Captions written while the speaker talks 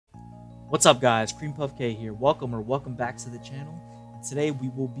What's up guys, Cream Puff K here. Welcome back to the channel. And today we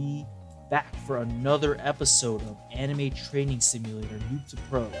will be back for another episode of Anime Training Simulator Noob to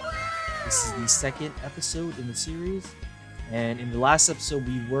Pro. This is the second episode in the series, and in the last episode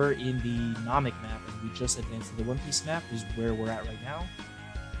we were in the Namek map and we just advanced to the One Piece map, is where we're at right now.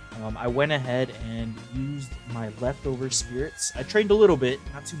 I went ahead and used my leftover spirits. I trained a little bit,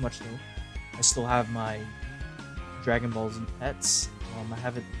 not too much though. I still have my Dragon Ball Z pets. I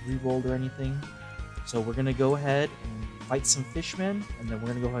haven't re-rolled or anything, so we're gonna go ahead and fight some fishmen, and then we're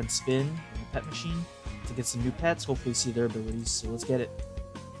gonna go ahead and spin on the pet machine to get some new pets, hopefully see their abilities. So let's get it.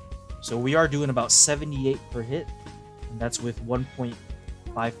 So we are doing about 78 per hit, and that's with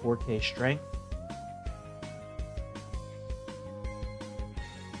 1.54k strength.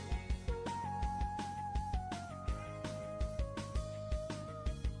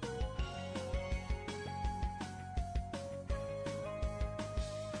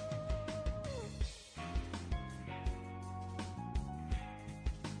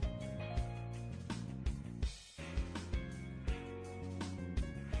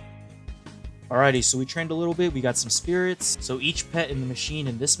 Alrighty, so we trained a little bit, we got some spirits. So each pet in the machine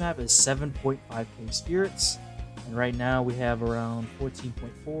in this map is 7.5k spirits. And right now we have around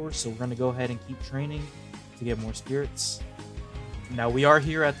 14.4, so we're going to go ahead and keep training to get more spirits. Now we are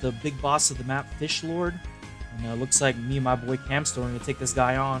here at the big boss of the map, Fish Lord. And it looks like me and my boy Camstor are going to take this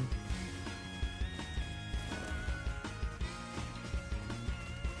guy on.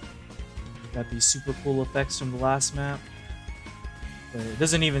 Got these super cool effects from the last map. But it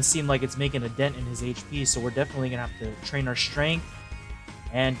doesn't even seem like it's making a dent in his HP, so we're definitely going to have to train our strength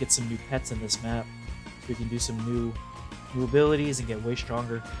and get some new pets in this map so we can do some new abilities and get way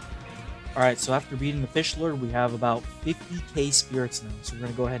stronger. Alright, so after beating the Fish Lord, we have about 50k spirits now. So we're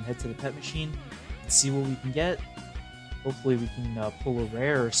going to go ahead and head to the pet machine and see what we can get. Hopefully we can pull a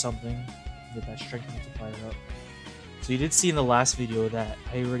rare or something to get that strength multiplier up. So you did see in the last video that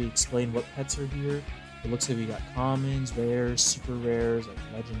I already explained what pets are here. It looks like we got commons, rares, super rares, like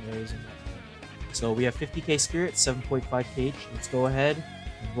legendaries, and that. So we have 50k spirit, 7.5k each. Let's go ahead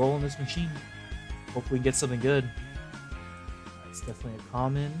and roll in this machine. Hopefully we can get something good. It's definitely a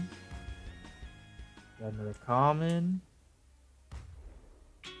common. Got another common.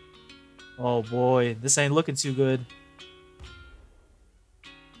 Oh boy, this ain't looking too good.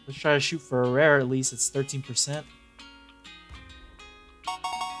 Let's try to shoot for a rare at least. It's 13%.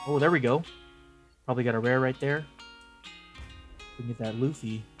 Oh, there we go. Probably got a rare right there. We can get that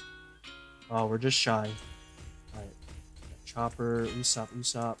Luffy. Oh, we're just shy. Alright. Chopper,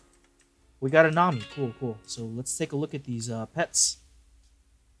 Usopp. We got a Nami. Cool. So let's take a look at these pets.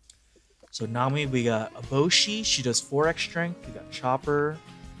 So Nami, we got Aboshi. She does 4x strength. We got Chopper,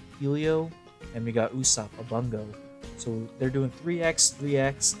 Helio, and we got Usopp, a Bungo. So they're doing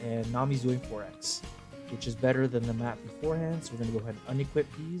 3x, and Nami's doing 4x, which is better than the map beforehand. So we're going to go ahead and unequip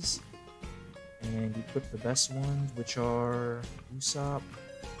these and equip the best ones, which are Usopp,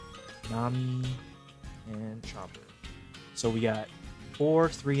 Nami, and Chopper. So we got 4,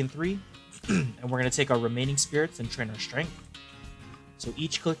 3, and 3, and we're going to take our remaining spirits and train our strength. So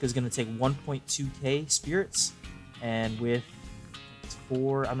each click is going to take 1.2k spirits, and with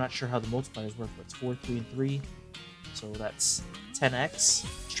 4, I'm not sure how the multipliers work, but it's 4, 3, and 3, so that's 10x.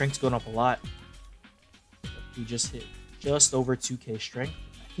 Strength's going up a lot. We just hit just over 2k strength.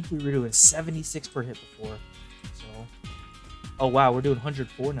 I think we were doing 76 per hit before. So, oh wow, we're doing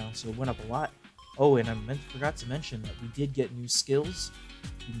 104 now, so it went up a lot. Oh, and I forgot to mention that we did get new skills.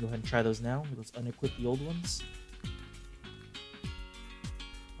 You can go ahead and try those now. Let's unequip the old ones.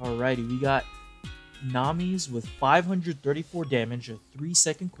 Alrighty, we got Nami's with 534 damage, a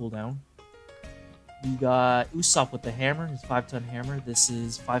 3-second cooldown. We got Usopp with the hammer, his 5-ton hammer. This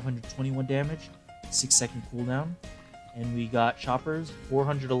is 521 damage, 6-second cooldown. And we got Chopper's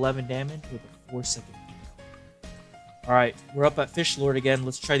 411 damage with a 4-second cooldown. Alright, we're up at Fish Lord again.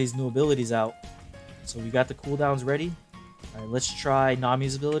 Let's try these new abilities out. So we got the cooldowns ready. Alright, let's try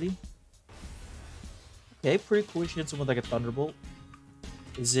Nami's ability. Okay, pretty cool. She hits him with like a Thunderbolt.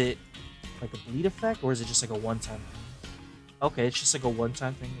 Is it like a bleed effect, or is it just like a one-time thing? Okay, it's just like a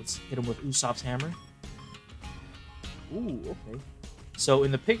one-time thing. Let's hit him with Usopp's hammer. Ooh, okay. So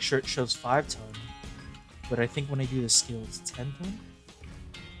in the picture it shows 5-ton. But I think when I do the skill, it's 10-ton.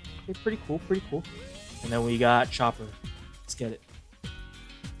 Okay, pretty cool. And then we got Chopper. Let's get it.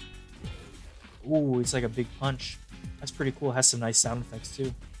 Ooh, it's like a big punch. That's pretty cool. It has some nice sound effects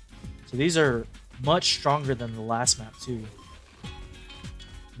too. So these are much stronger than the last map too.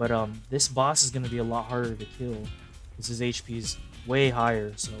 But this boss is going to be a lot harder to kill because his HP is way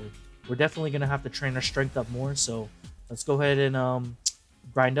higher. So we're definitely going to have to train our strength up more. So let's go ahead and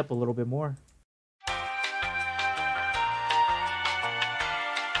grind up a little bit more.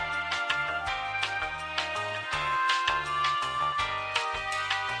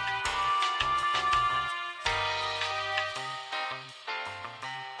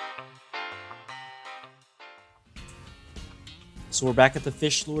 So we're back at the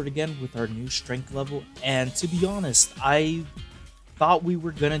Fish Lord again with our new strength level, and to be honest, I thought we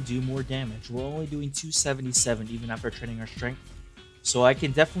were gonna do more damage. We're only doing 277 even after training our strength. So I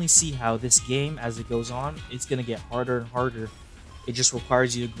can definitely see how this game, as it goes on, it's gonna get harder and harder. It just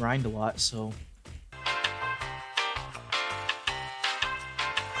requires you to grind a lot, so...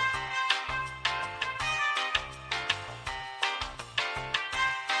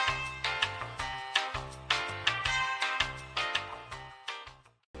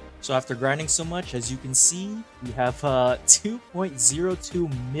 So after grinding so much, as you can see, we have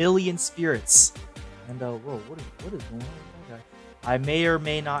 2.02 million spirits. And whoa, what is going on? Okay. I may or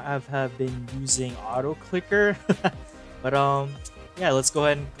may not have been using auto clicker, but yeah, let's go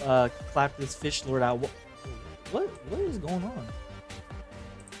ahead and clap this Fish Lord out. What is going on,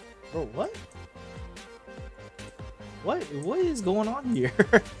 bro? What is going on here?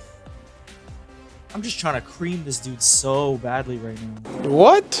 I'm just trying to cream this dude so badly right now.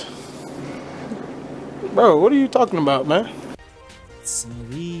 What? Bro, what are you talking about, man? Get some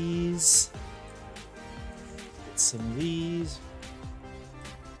of these. Get some of these.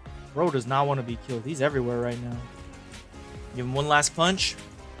 Bro does not want to be killed. He's everywhere right now. Give him one last punch.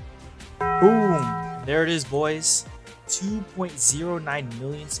 Boom. There it is, boys. 2.09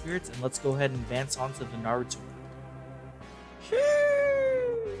 million spirits. And let's go ahead and advance onto the Naruto.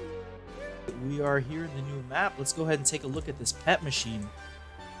 We are here in the new map. Let's go ahead and take a look at this pet machine.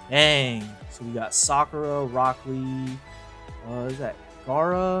 Dang. So we got Sakura, Rock Lee, is that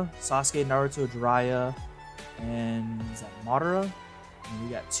Gaara, Sasuke, Naruto, Jiraiya, and is that Madara? And we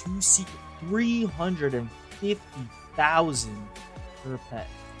got two secret, 350,000 per pet.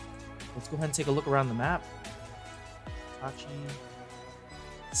 Let's go ahead and take a look around the map. Tachi,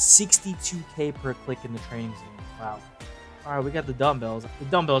 62k per click in the training zone. Wow. Alright, we got the dumbbells. The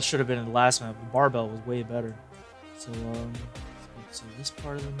dumbbells should have been in the last map. The barbell was way better. So, let's go to this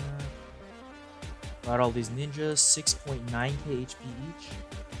part of the map. Got all these ninjas, 6.9k HP each.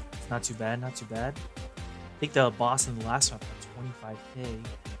 It's not too bad, not too bad. I think the boss in the last map had 25k.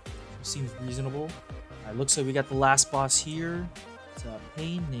 Seems reasonable. Alright, looks like we got the last boss here. It's a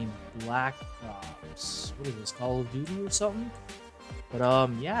pain named Black Ops. What is this, Call of Duty or something? But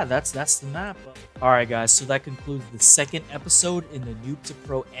yeah, that's the map. Alright guys, so that concludes the second episode in the Noob to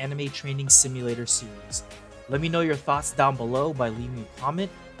Pro Anime Training Simulator series. Let me know your thoughts down below by leaving a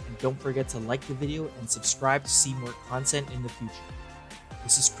comment, and don't forget to like the video and subscribe to see more content in the future.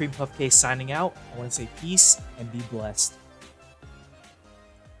 This is Cream Puff K signing out. I want to say peace and be blessed.